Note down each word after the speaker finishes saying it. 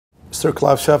Mr.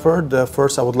 Clive Shepherd,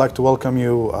 first I would like to welcome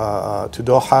you to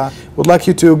Doha. Would like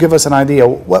you to give us an idea,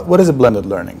 what is a blended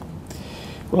learning?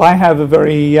 Well, I have a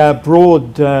very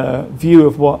broad view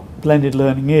of what blended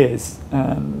learning is,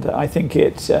 and I think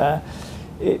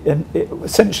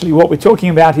essentially what we're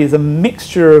talking about is a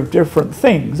mixture of different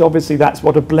things. Obviously that's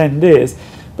what a blend is,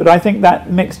 but I think that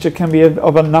mixture can be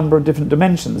of a number of different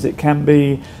dimensions. It can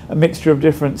be a mixture of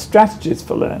different strategies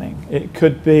for learning. It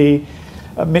could be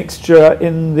a mixture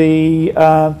in the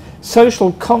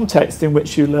social context in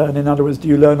which you learn. In other words, do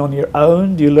you learn on your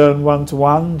own? Do you learn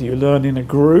one-to-one? Do you learn in a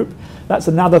group? That's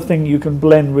another thing you can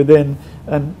blend within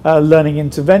a learning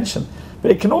intervention.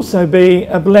 But it can also be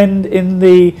a blend in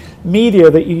the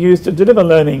media that you use to deliver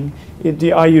learning.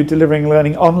 Are you delivering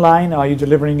learning online? Are you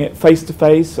delivering it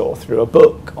face-to-face or through a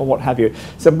book or what have you?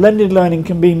 So blended learning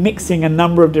can be mixing a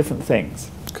number of different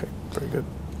things. Okay, very good.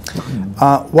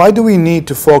 Why do we need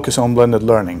to focus on blended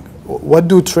learning? What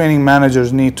do training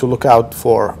managers need to look out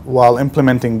for while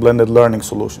implementing blended learning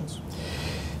solutions?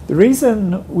 The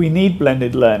reason we need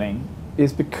blended learning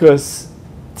is because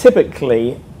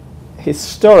typically,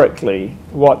 historically,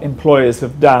 what employers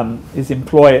have done is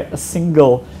employ a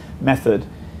single method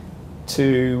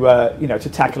to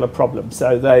tackle a problem.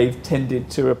 So they've tended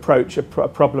to approach a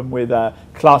problem with a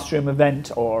classroom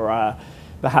event or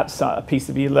perhaps a piece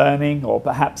of e-learning, or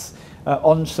perhaps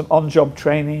some on-job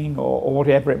training, or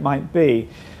whatever it might be.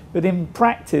 But in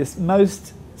practice,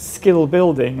 most skill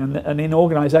building, and in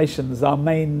organisations, our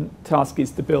main task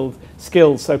is to build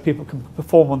skills so people can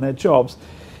perform on their jobs,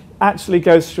 actually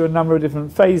goes through a number of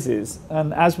different phases.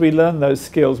 And as we learn those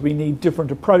skills, we need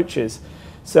different approaches.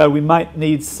 So we might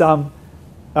need some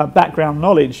background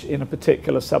knowledge in a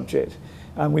particular subject,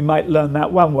 and we might learn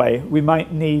that one way. We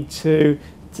might need to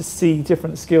see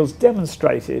different skills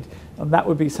demonstrated, and that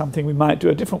would be something we might do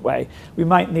a different way. We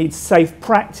might need safe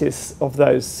practice of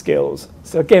those skills.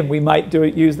 So again, we might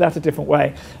use that a different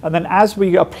way. And then as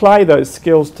we apply those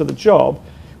skills to the job,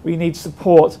 we need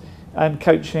support and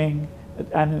coaching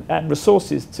and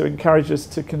resources to encourage us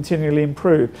to continually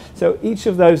improve. So each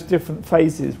of those different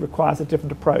phases requires a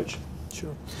different approach.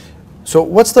 Sure. So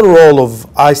what's the role of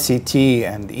ICT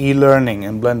and e-learning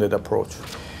in blended approach?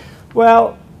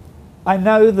 Well, I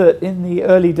know that in the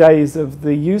early days of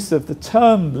the use of the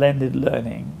term blended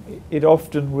learning, it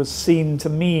often was seen to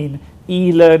mean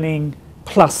e-learning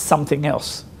plus something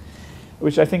else,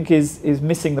 which I think is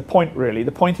missing the point really.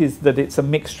 The point is that it's a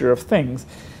mixture of things.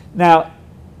 Now,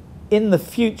 in the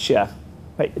future,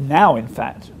 now in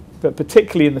fact, but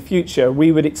particularly in the future,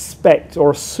 we would expect or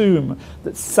assume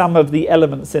that some of the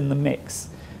elements in the mix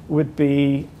would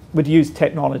use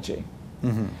technology.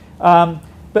 Mm-hmm.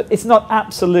 But it's not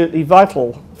absolutely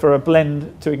vital for a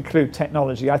blend to include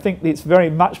technology. I think it's very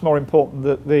much more important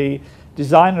that the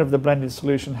designer of the blended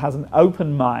solution has an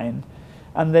open mind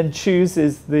and then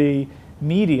chooses the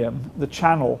medium, the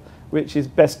channel, which is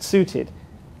best suited.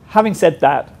 Having said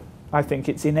that, I think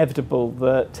it's inevitable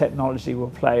that technology will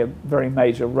play a very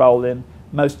major role in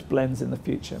most blends in the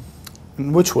future.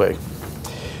 In which way?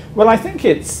 Well, I think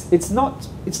it's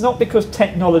not because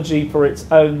technology for its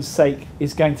own sake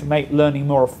is going to make learning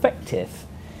more effective,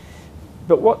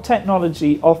 but what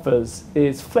technology offers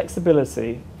is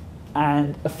flexibility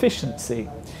and efficiency,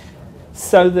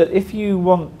 so that if you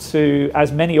want to,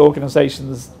 as many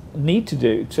organizations need to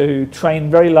do, to train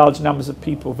very large numbers of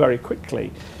people very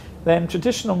quickly, then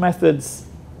traditional methods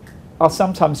are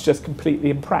sometimes just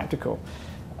completely impractical.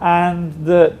 And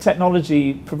the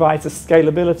technology provides a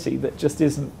scalability that just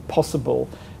isn't possible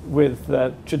with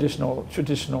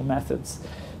traditional methods.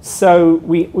 So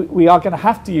we are going to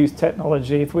have to use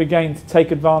technology if we're going to take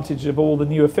advantage of all the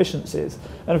new efficiencies.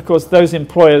 And of course, those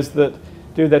employers that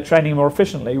do their training more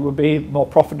efficiently will be more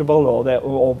profitable, or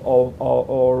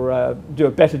do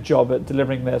a better job at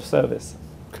delivering their service.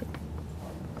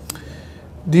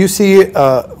 Do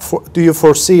you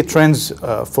foresee trends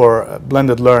for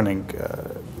blended learning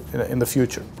in the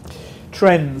future?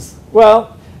 Trends.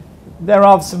 Well, there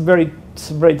are some very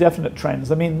definite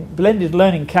trends. I mean, blended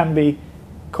learning can be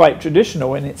quite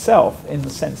traditional in itself, in the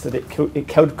sense that it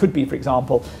could be, for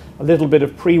example, a little bit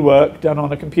of pre-work done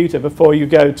on a computer before you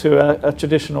go to a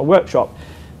traditional workshop.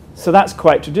 So that's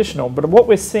quite traditional. But what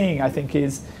we're seeing, I think,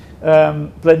 is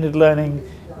blended learning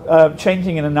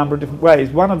changing in a number of different ways.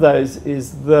 One of those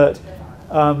is that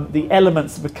the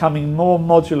elements are becoming more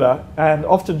modular and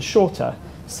often shorter.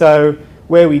 So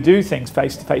where we do things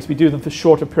face-to-face, we do them for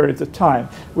shorter periods of time.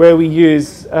 Where we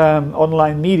use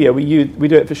online media, we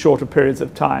do it for shorter periods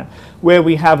of time. Where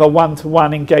we have a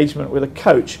one-to-one engagement with a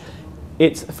coach,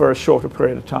 it's for a shorter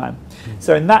period of time. Mm-hmm.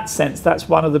 So in that sense, that's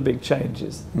one of the big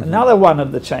changes. Mm-hmm. Another one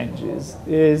of the changes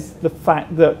is the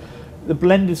fact that the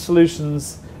blended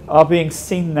solutions are being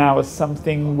seen now as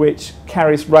something which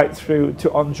carries right through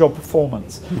to on-job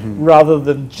performance, rather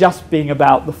than just being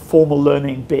about the formal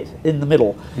learning bit in the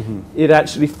middle. It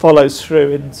actually follows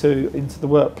through into the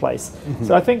workplace.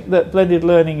 So I think that blended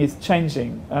learning is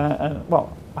changing, and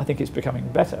well, I think it's becoming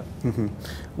better.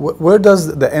 Where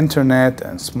does the internet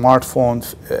and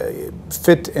smartphones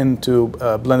fit into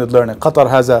blended learning? Qatar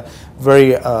has a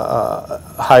very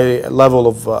high level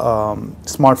of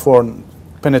smartphone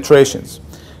penetrations.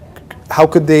 How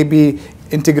could they be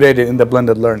integrated in the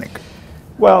blended learning?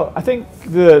 Well, I think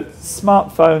the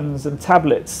smartphones and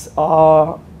tablets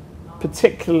are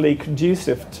particularly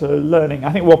conducive to learning.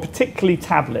 I think, well, particularly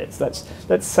tablets.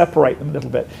 Let's separate them a little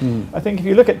bit. I think if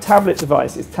you look at tablet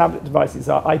devices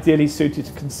are ideally suited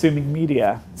to consuming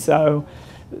media. So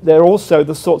they're also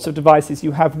the sorts of devices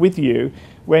you have with you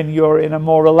when you're in a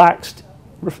more relaxed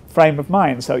frame of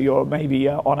mind. So you're maybe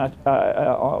on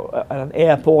an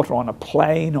airport or on a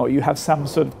plane, or you have some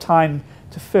sort of time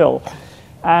to fill,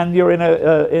 and you're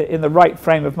in the right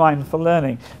frame of mind for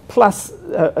learning. Plus,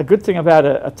 a good thing about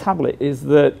a tablet is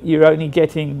that you're only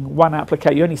getting one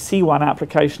application. You only see one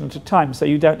application at a time, so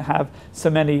you don't have so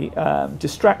many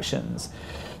distractions.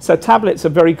 So tablets are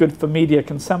very good for media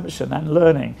consumption and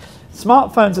learning.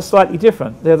 Smartphones are slightly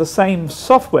different. They're the same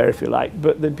software, if you like,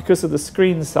 but because of the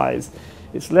screen size,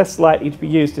 it's less likely to be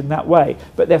used in that way,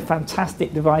 but they're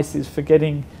fantastic devices for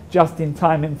getting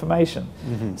just-in-time information.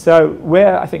 So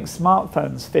where I think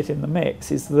smartphones fit in the mix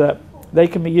is that they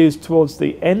can be used towards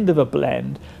the end of a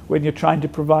blend when you're trying to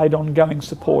provide ongoing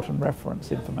support and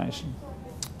reference information.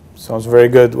 Sounds very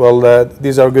good. Well,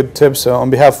 these are good tips. On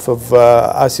behalf of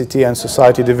ICT and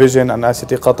Society Division and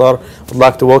ICT Qatar, I'd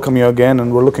like to welcome you again,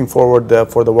 and we're looking forward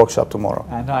for the workshop tomorrow.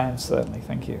 And I am certainly.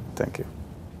 Thank you. Thank you.